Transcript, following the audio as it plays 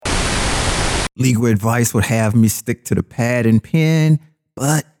Legal advice would have me stick to the pad and pen,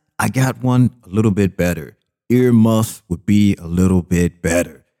 but I got one a little bit better. Earmuffs would be a little bit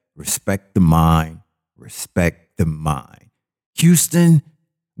better. Respect the mind. Respect the mind. Houston,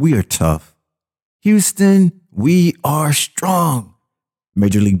 we are tough. Houston, we are strong.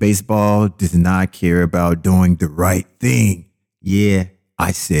 Major League Baseball does not care about doing the right thing. Yeah,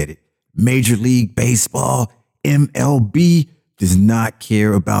 I said it. Major League Baseball, MLB, does not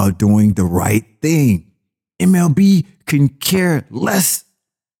care about doing the right thing. MLB can care less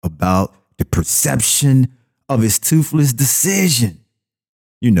about the perception of its toothless decision.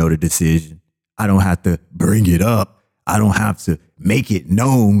 You know the decision. I don't have to bring it up. I don't have to make it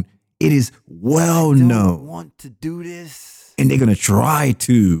known. It is well known. I don't want to do this. And they're going to try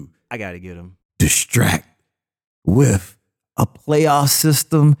to. I got to get them. Distract with a playoff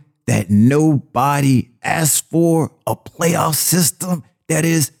system that nobody asked for, a playoff system that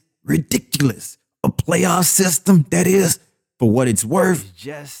is ridiculous, a playoff system that is, for what it's worth, it's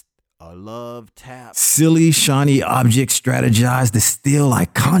just a love tap. Silly, shiny object strategized to steal our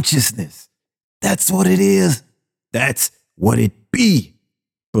consciousness. That's what it is. That's what it be.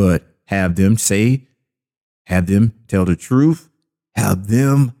 But have them tell the truth, have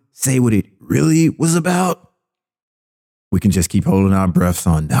them say what it really was about. We can just keep holding our breaths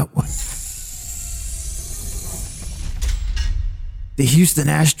on that one. The Houston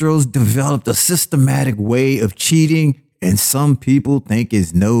Astros developed a systematic way of cheating, and some people think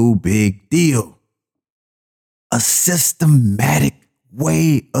it's no big deal. A systematic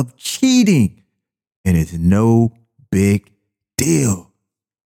way of cheating, and it's no big deal.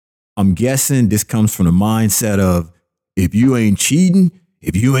 I'm guessing this comes from the mindset of, if you ain't cheating,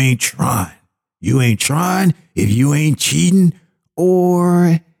 if you ain't trying. You ain't trying if you ain't cheating?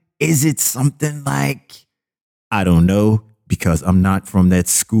 Or is it something like, I don't know, because I'm not from that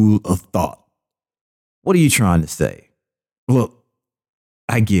school of thought. What are you trying to say? Look,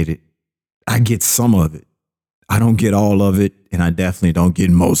 I get it. I get some of it. I don't get all of it, and I definitely don't get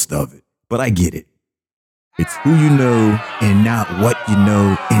most of it, but I get it. It's who you know and not what you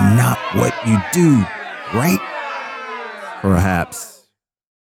know and not what you do, right? Perhaps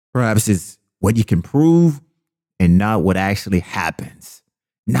it's what you can prove and not what actually happens.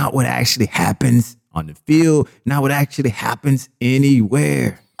 Not what actually happens on the field, not what actually happens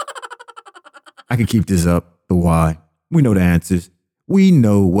anywhere. I can keep this up, but why? We know the answers. We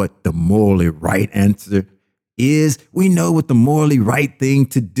know what the morally right answer is. We know what the morally right thing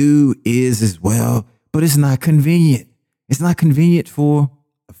to do is as well, but it's not convenient. It's not convenient for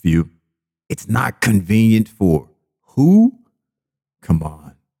a few. It's not convenient for who? Come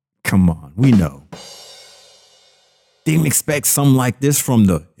on, we know. Didn't expect something like this from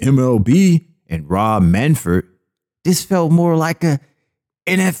the MLB and Rob Manfred. This felt more like a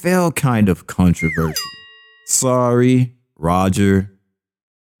NFL kind of controversy. Sorry, Roger,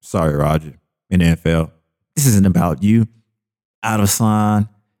 in NFL. This isn't about you. Out of sight,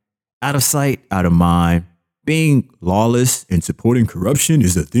 out of mind. Being lawless and supporting corruption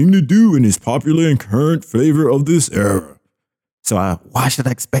is a thing to do and is popular in current flavor of this era. So why should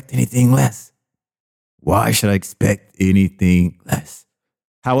I expect anything less? Why should I expect anything less?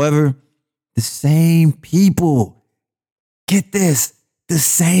 However, the same people, get this, the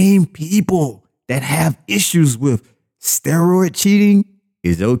same people that have issues with steroid cheating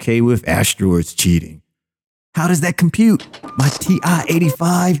is okay with asteroids cheating. How does that compute? My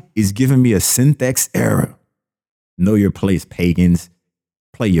TI-85 is giving me a Synthex error. Know your place, pagans.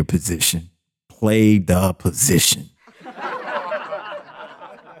 Play your position. Play the position.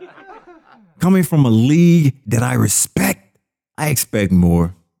 Coming from a league that I respect, I expect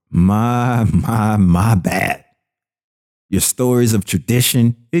more. My bad. Your stories of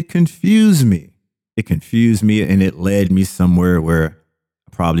tradition, it confused me. It confused me and it led me somewhere where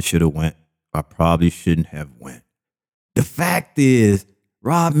I probably should have went. I probably shouldn't have went. The fact is,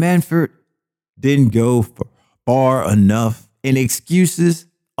 Rob Manfred didn't go far enough, and excuses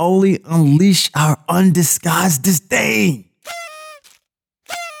only unleash our undisguised disdain.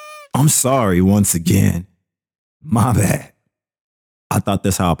 I'm sorry once again. My bad. I thought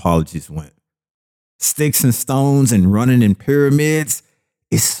that's how apologies went. Sticks and stones and running in pyramids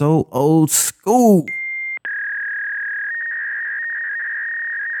is so old school.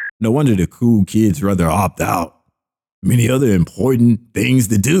 No wonder the cool kids rather opt out. Many other important things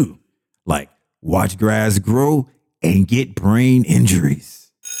to do, like watch grass grow and get brain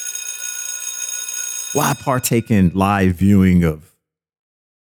injuries. Why partake in live viewing of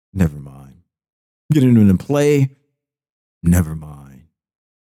never mind. Getting into play, never mind.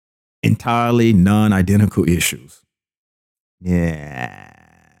 Entirely non-identical issues. Yeah.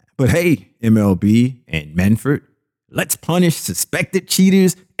 But hey, MLB and Manfred, let's punish suspected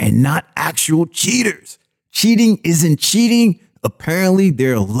cheaters and not actual cheaters. Cheating isn't cheating. Apparently,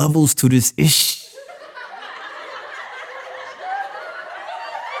 there are levels to this issue.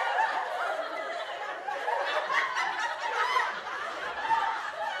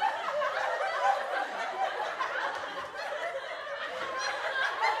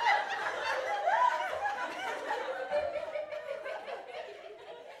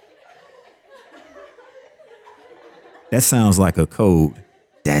 That sounds like a code.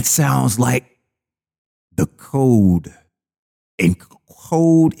 That sounds like the code. And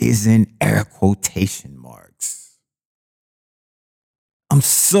code is in air quotation marks. I'm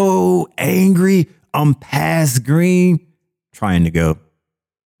so angry. I'm past green. Trying to go.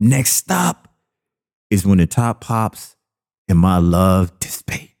 Next stop is when the top pops and my love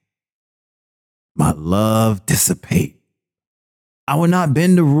dissipate. My love dissipate. I will not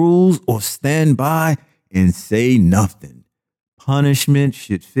bend the rules or stand by and say nothing. Punishment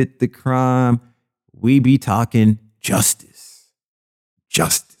should fit the crime. We be talking justice.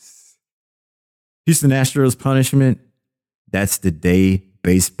 Justice. Houston Astros punishment. That's the day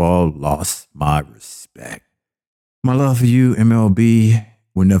baseball lost my respect. My love for you, MLB,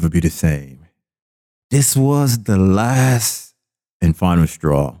 will never be the same. This was the last and final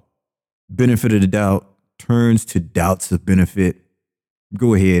straw. Benefit of the doubt turns to doubts of benefit.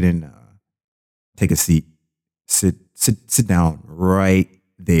 Go ahead and take a seat. Sit down right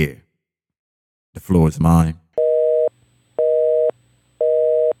there. The floor is mine.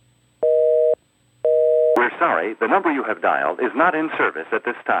 We're sorry, the number you have dialed is not in service at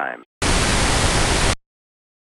this time.